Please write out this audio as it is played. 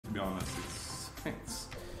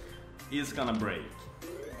is gonna break.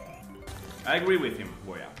 I agree with him,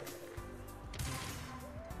 Boya.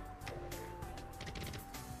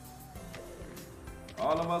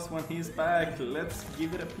 All of us when he's back, let's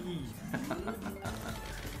give it a pee.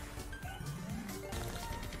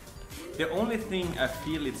 The only thing I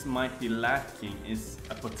feel it might be lacking is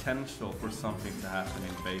a potential for something to happen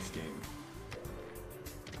in base game.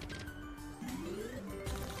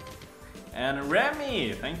 And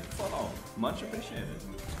Remy, thank you for follow. Much appreciated.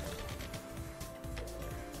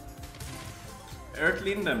 Earth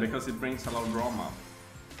Linden, because it brings a lot of drama.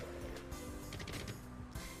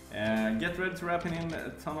 Get ready to wrap in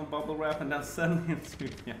a ton of bubble wrap and then send it to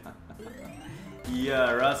me. Yeah,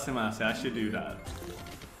 Rasimasi, I should do that.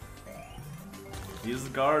 He's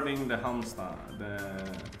guarding the Hamsta,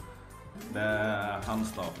 the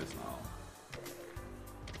Hamsta office now.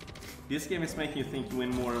 This game is making you think you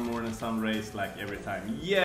win more and more than some race like every time. Yeah.